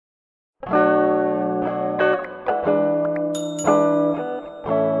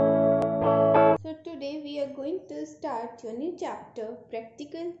start your new chapter,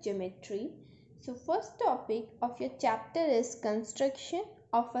 Practical Geometry. So first topic of your chapter is construction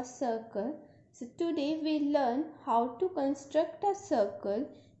of a circle. So today we learn how to construct a circle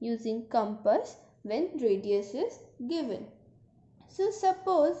using compass when radius is given. So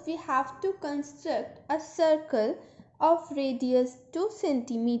suppose we have to construct a circle of radius 2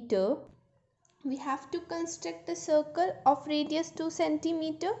 centimeter. We have to construct a circle of radius 2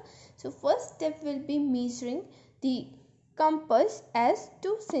 centimeter. So first step will be measuring the compass as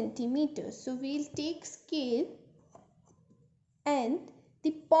 2 centimeters. So we'll take scale and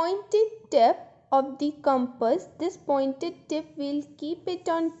the pointed tip of the compass, this pointed tip we'll keep it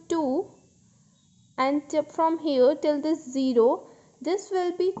on 2, and from here till this 0, this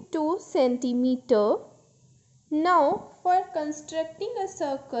will be 2 centimeter. Now for constructing a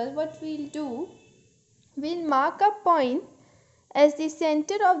circle, what we'll do, we'll mark a point as the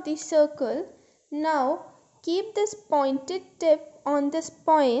center of the circle. Now keep this pointed tip on this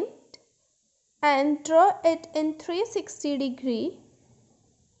point and draw it in 360 degree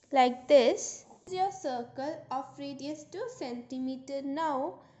like this. This is your circle of radius 2 centimeter.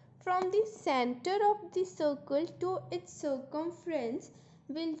 Now from the center of the circle to its circumference,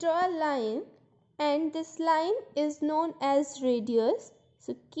 we'll draw a line, and this line is known as radius.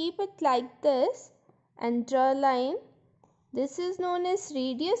 So keep it like this and draw a line. This is known as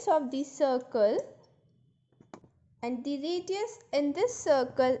radius of the circle, and the radius in this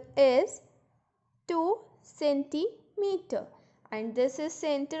circle is 2 centimeter, and this is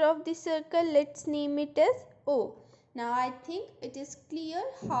center of the circle. Let's name it as O. Now I think it is clear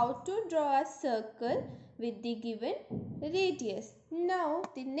how to draw a circle with the given radius. Now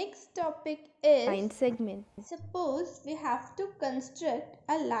the next topic is line segment. Suppose we have to construct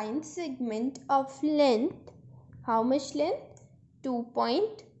a line segment of length. How much length?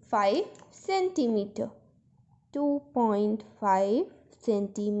 2.5 centimeter. 2.5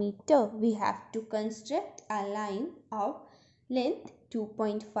 centimeter. We have to construct a line of length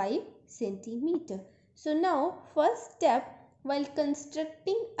 2.5 centimeter. So now first step while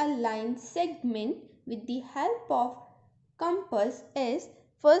constructing a line segment with the help of compass is,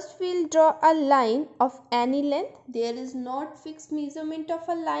 first we'll draw a line of any length. There is not fixed measurement of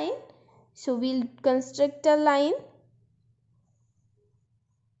a line. So we'll construct a line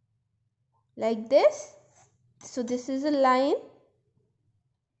like this. So this is a line.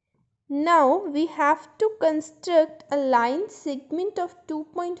 Now we have to construct a line segment of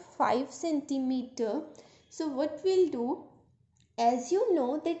 2.5 centimeter. So what we'll do, as you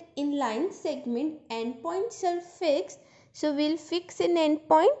know that in line segment endpoints are fixed, so we'll fix an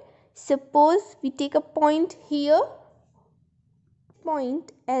endpoint. Suppose we take a point here,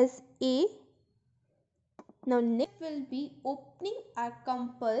 point as A. Now next we'll be opening our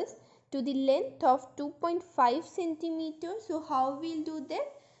compass to the length of 2.5 centimeters. So how we'll do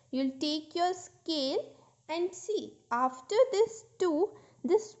that? You'll take your scale and see, after this 2,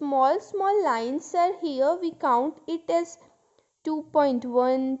 this small lines are here. We count it as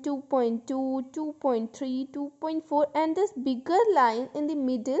 2.1, 2.2, 2.3, 2.4, and this bigger line in the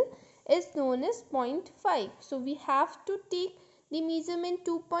middle is known as 0.5. So we have to take the measurement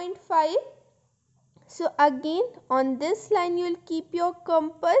 2.5. So again on this line you will keep your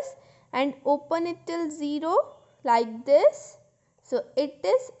compass and open it till 0 like this. So it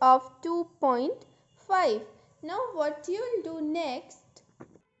is of 2.5. Now what you will do next?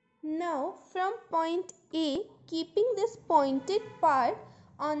 Now from point A, keeping this pointed part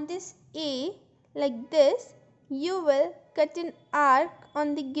on this A like this, you will cut an arc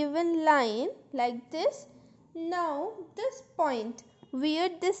on the given line like this. Now this point where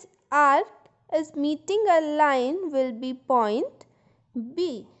this arc is meeting a line will be point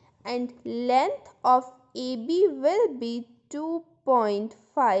B, and length of AB will be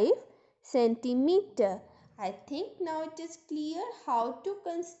 2.5 centimeter. I think now it is clear how to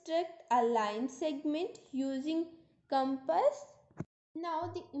construct a line segment using compass.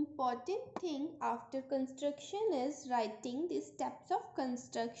 Now the important thing after construction is writing the steps of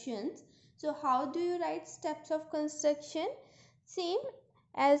constructions. So how do you write steps of construction? Same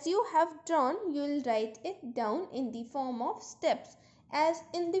as you have drawn, you will write it down in the form of steps. As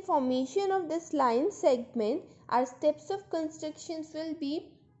in the formation of this line segment, our steps of constructions will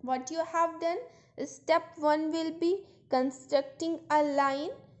be, what you have done is, step 1 will be constructing a line.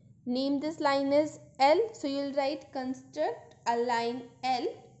 Name this line as L. So you will write construct a line L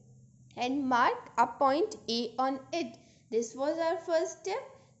and mark a point A on it. This was our first step.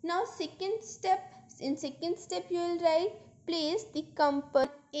 Now second step, in second step you will write place the compass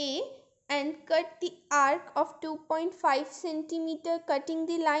A and cut the arc of 2.5 centimeter, cutting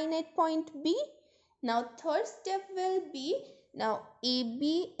the line at point B. Now third step will be, now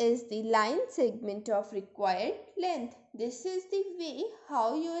AB is the line segment of required length. This is the way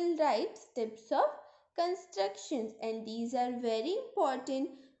how you will write steps of constructions, and these are very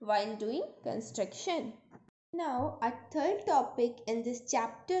important while doing construction. Now our third topic in this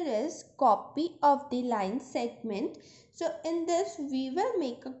chapter is copy of the line segment. So in this we will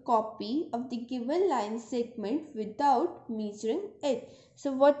make a copy of the given line segment without measuring it.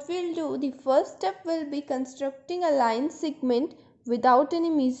 So what we'll do, the first step will be constructing a line segment without any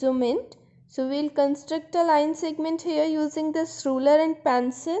measurement. So we'll construct a line segment here using this ruler and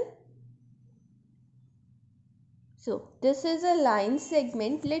pencil. So this is a line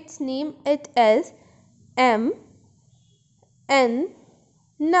segment. Let's name it as M. And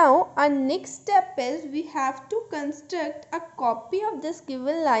now our next step is we have to construct a copy of this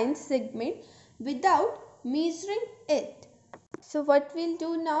given line segment without measuring it. So what we'll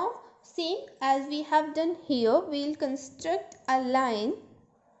do now, same as we have done here, we'll construct a line.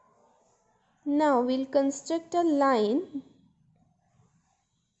 Now we'll construct a line.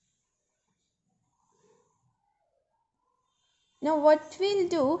 Now what we'll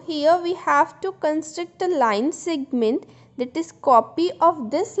do here, we have to construct a line segment that is copy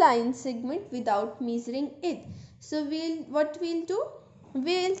of this line segment without measuring it. So what we'll do,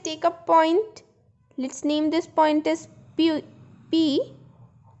 we'll take a point. Let's name this point as P.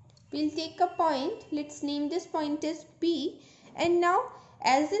 We'll take a point. Let's name this point as P. And now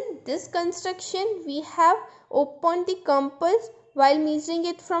as in this construction, we have opened the compass while measuring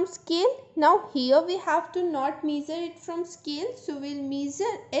it from scale. Now here we have to not measure it from scale, so we'll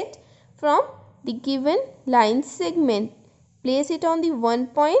measure it from the given line segment. Place it on the one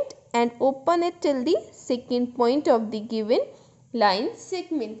point and open it till the second point of the given line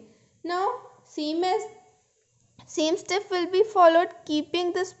segment. Now same step will be followed.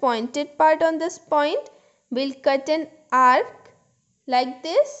 Keeping this pointed part on this point, we'll cut an arc like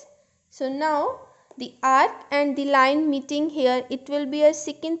this. So now the arc and the line meeting here, it will be a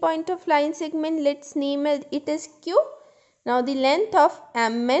second point of line segment. Let's name it as Q. Now the length of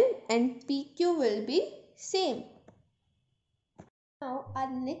MN and PQ will be same. Now our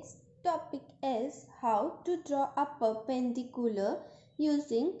next topic is how to draw a perpendicular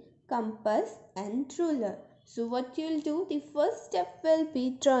using compass and ruler. So what you'll do, the first step will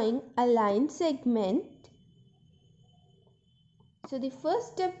be drawing a line segment. So the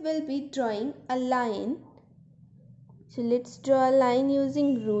first step will be drawing a line. So let's draw a line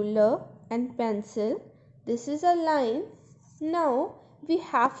using ruler and pencil. This is a line. Now we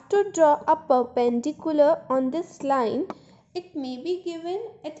have to draw a perpendicular on this line. It may be given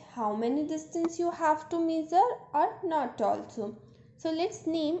at how many distance you have to measure or not also. So let's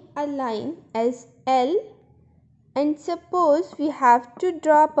name a line as L. And suppose we have to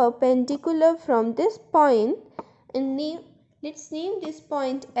draw perpendicular from this point, and let's name this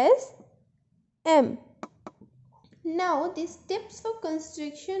point as M. Now the steps for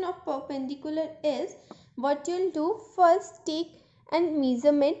construction of perpendicular is, what you'll do, first take and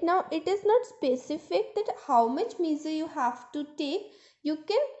measurement. Now it is not specific that how much measure you have to take. You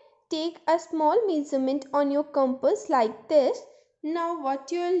can take a small measurement on your compass like this. Now what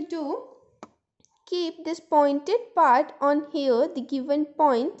you'll do, keep this pointed part on here, the given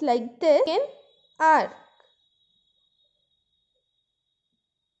point like this, an arc.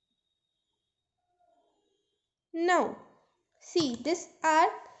 Now see, this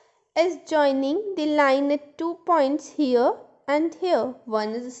arc is joining the line at 2 points here and here. One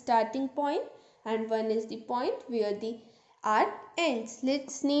is the starting point and one is the point where the arc ends.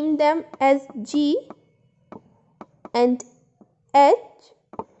 Let's name them as G and H.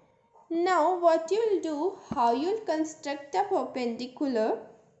 Now what you'll do, how you'll construct a perpendicular.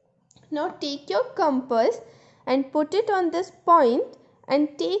 Now take your compass and put it on this point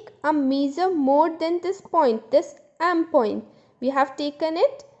and take a measure more than this point, this M point. We have taken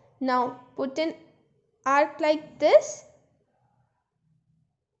it. Now put an arc like this.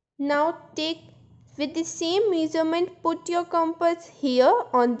 Now take with the same measurement, put your compass here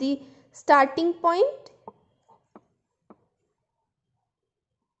on the starting point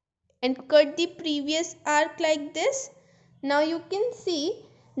and cut the previous arc like this. Now you can see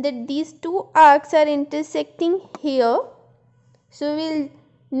that these two arcs are intersecting here. So we'll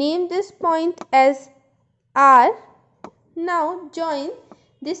name this point as R. Now join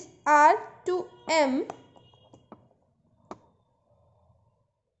this R to M.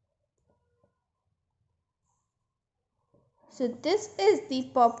 So this is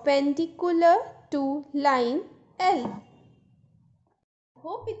the perpendicular to line L.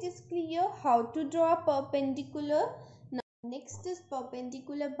 Hope it is clear how to draw a perpendicular. Now next is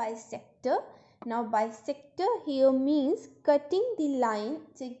perpendicular bisector. Now bisector here means cutting the line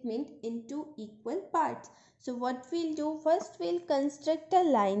segment into equal parts. So what we'll do, first we'll construct a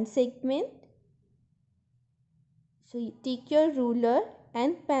line segment. So you take your ruler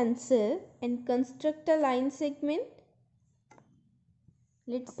and pencil and construct a line segment.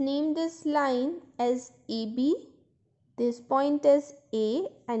 Let's name this line as AB. This point is A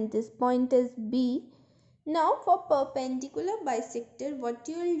and this point is B. Now for perpendicular bisector, what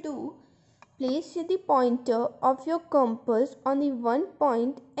you will do, place the pointer of your compass on the one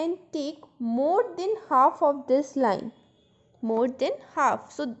point and take more than half of this line. More than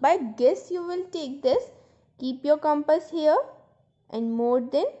half. So by guess you will take this. Keep your compass here and more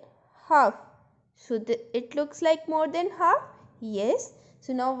than half. So it looks like more than half. Yes.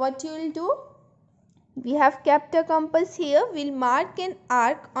 So now what you will do? We have kept a compass here. We'll mark an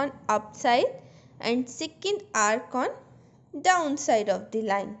arc on upside and second arc on downside of the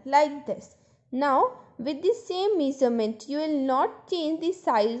line like this. Now with the same measurement, you will not change the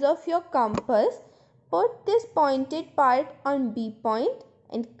size of your compass. Put this pointed part on B point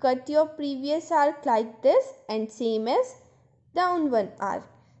and cut your previous arc like this and same as down one arc.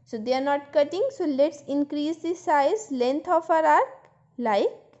 So they are not cutting, so let's increase the size length of our arc like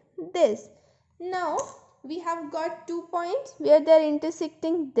this. Now we have got 2 points where they are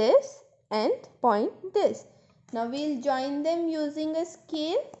intersecting this and point this. Now we will join them using a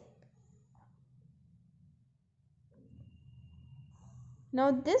scale.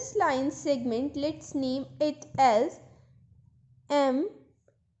 Now this line segment, let's name it as MN.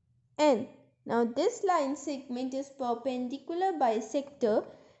 Now this line segment is perpendicular bisector,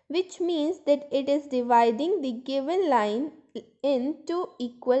 which means that it is dividing the given line into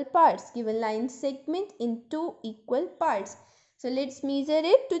equal parts. Given line segment into equal parts. So let's measure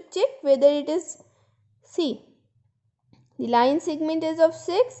it to check whether it is, see, the line segment is of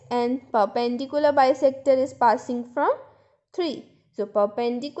 6 and perpendicular bisector is passing from 3. So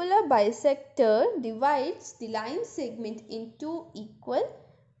perpendicular bisector divides the line segment into equal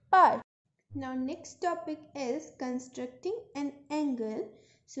parts. Now next topic is constructing an angle.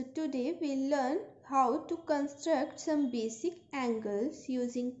 So today we'll learn how to construct some basic angles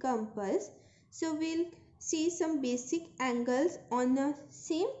using compass. So we'll see some basic angles on the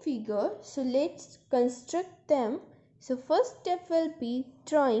same figure. So let's construct them. So first step will be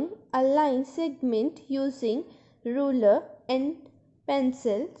drawing a line segment using ruler and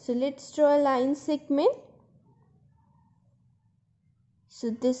pencil. So let's draw a line segment. So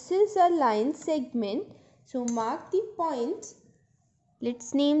this is a line segment. So mark the points.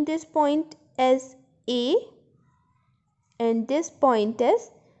 Let's name this point as A and this point as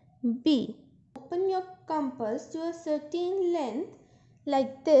B. Open your compass to a certain length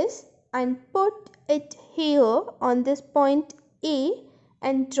like this and put it here on this point A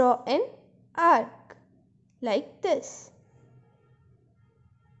and draw an arc like this.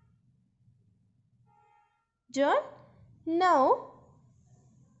 Drawn. Now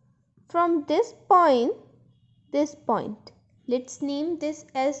from this point, let's name this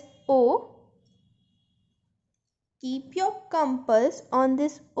as O. Keep your compass on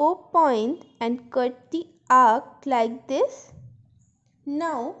this O point and cut the arc like this.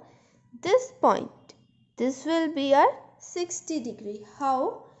 Now this point, this will be our 60 degree.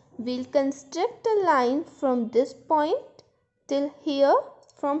 How? We'll construct a line from this point till here,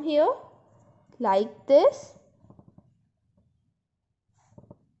 from here like this.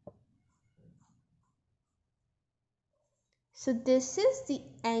 So this is the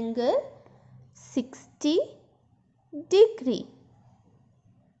angle 60 degree.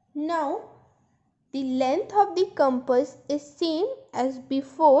 Now the length of the compass is same as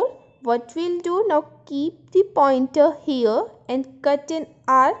before. What we'll do now, keep the pointer here and cut an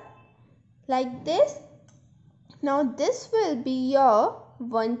arc like this. Now this will be your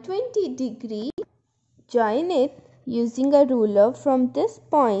 120 degree. Join it using a ruler from this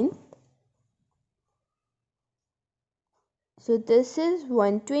point. So this is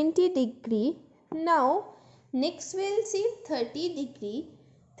 120 degree. Now next we'll see 30 degree.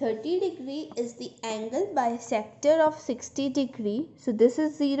 30 degree is the angle bisector of 60 degree. So this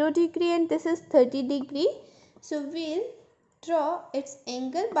is 0 degree and this is 30 degree. So we'll draw its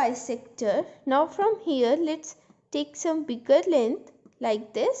angle bisector. Now from here let's take some bigger length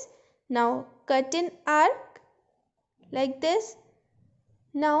like this. Now cut an arc like this.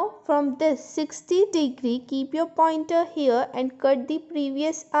 Now from this 60 degree, keep your pointer here and cut the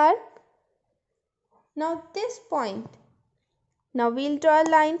previous arc. Now this point. Now we'll draw a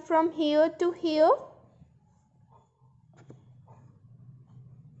line from here to here.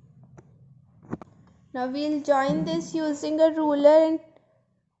 Now we'll join this using a ruler and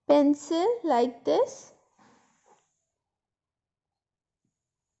pencil like this.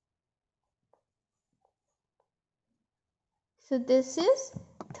 So this is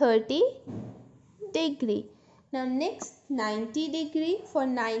 30 degree. Now next 90 degree. For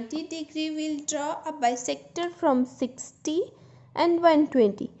 90 degree we'll draw a bisector from 60 and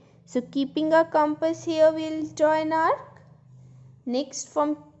 120. So keeping a compass here, we'll draw an arc. Next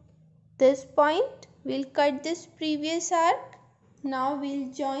from this point we'll cut this previous arc. Now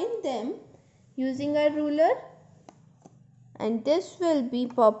we'll join them using a ruler, and this will be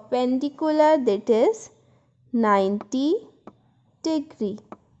perpendicular, that is 90 degree.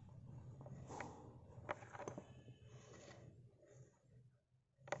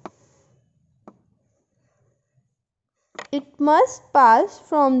 It must pass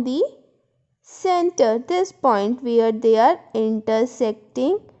from the center, this point where they are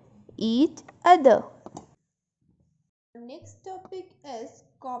intersecting each other. Next topic is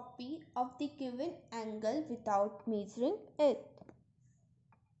copy of the given angle without measuring it.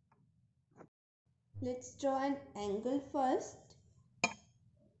 Let's draw an angle first.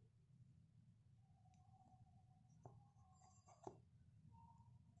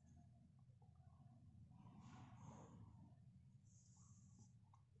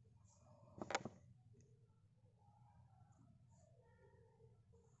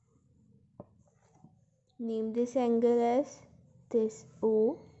 Name this angle as this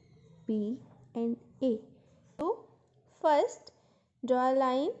O, B and A. So first draw a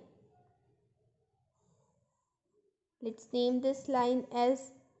line. Let's name this line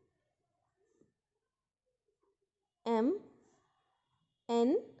as M,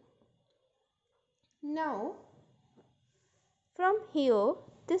 N. Now from here,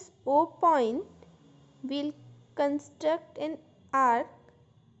 this O point will construct an arc.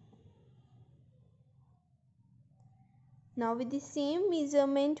 Now with the same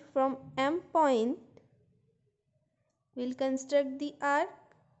measurement from M point, we'll construct the arc.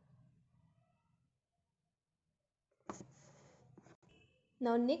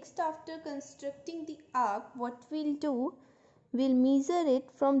 Now next, after constructing the arc, what we'll do, we'll measure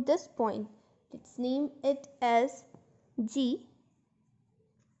it from this point. Let's name it as G,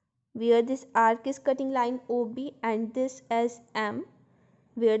 where this arc is cutting line OB, and this as M,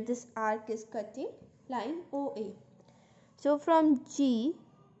 where this arc is cutting line OA. So from G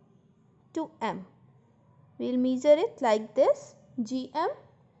to M, we'll measure it like this, GM,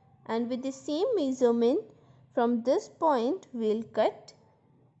 and with the same measurement from this point we'll cut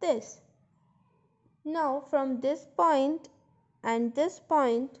this. Now from this point and this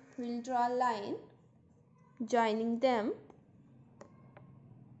point we'll draw a line joining them.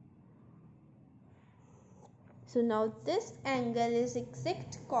 So now this angle is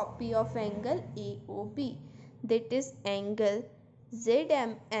exact copy of angle AOB, that is angle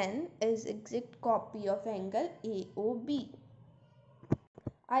ZMN is exact copy of angle AOB.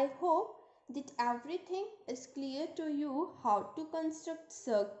 I hope that everything is clear to you, how to construct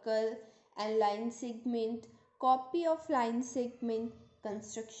circle and line segment, copy of line segment,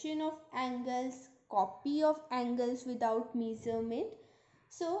 construction of angles, copy of angles without measurement.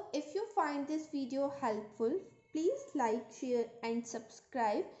 So if you find this video helpful, please like, share and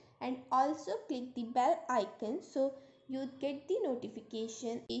subscribe, and also click the bell icon so you get the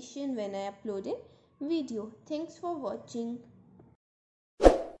notification when I upload a video. Thanks for watching.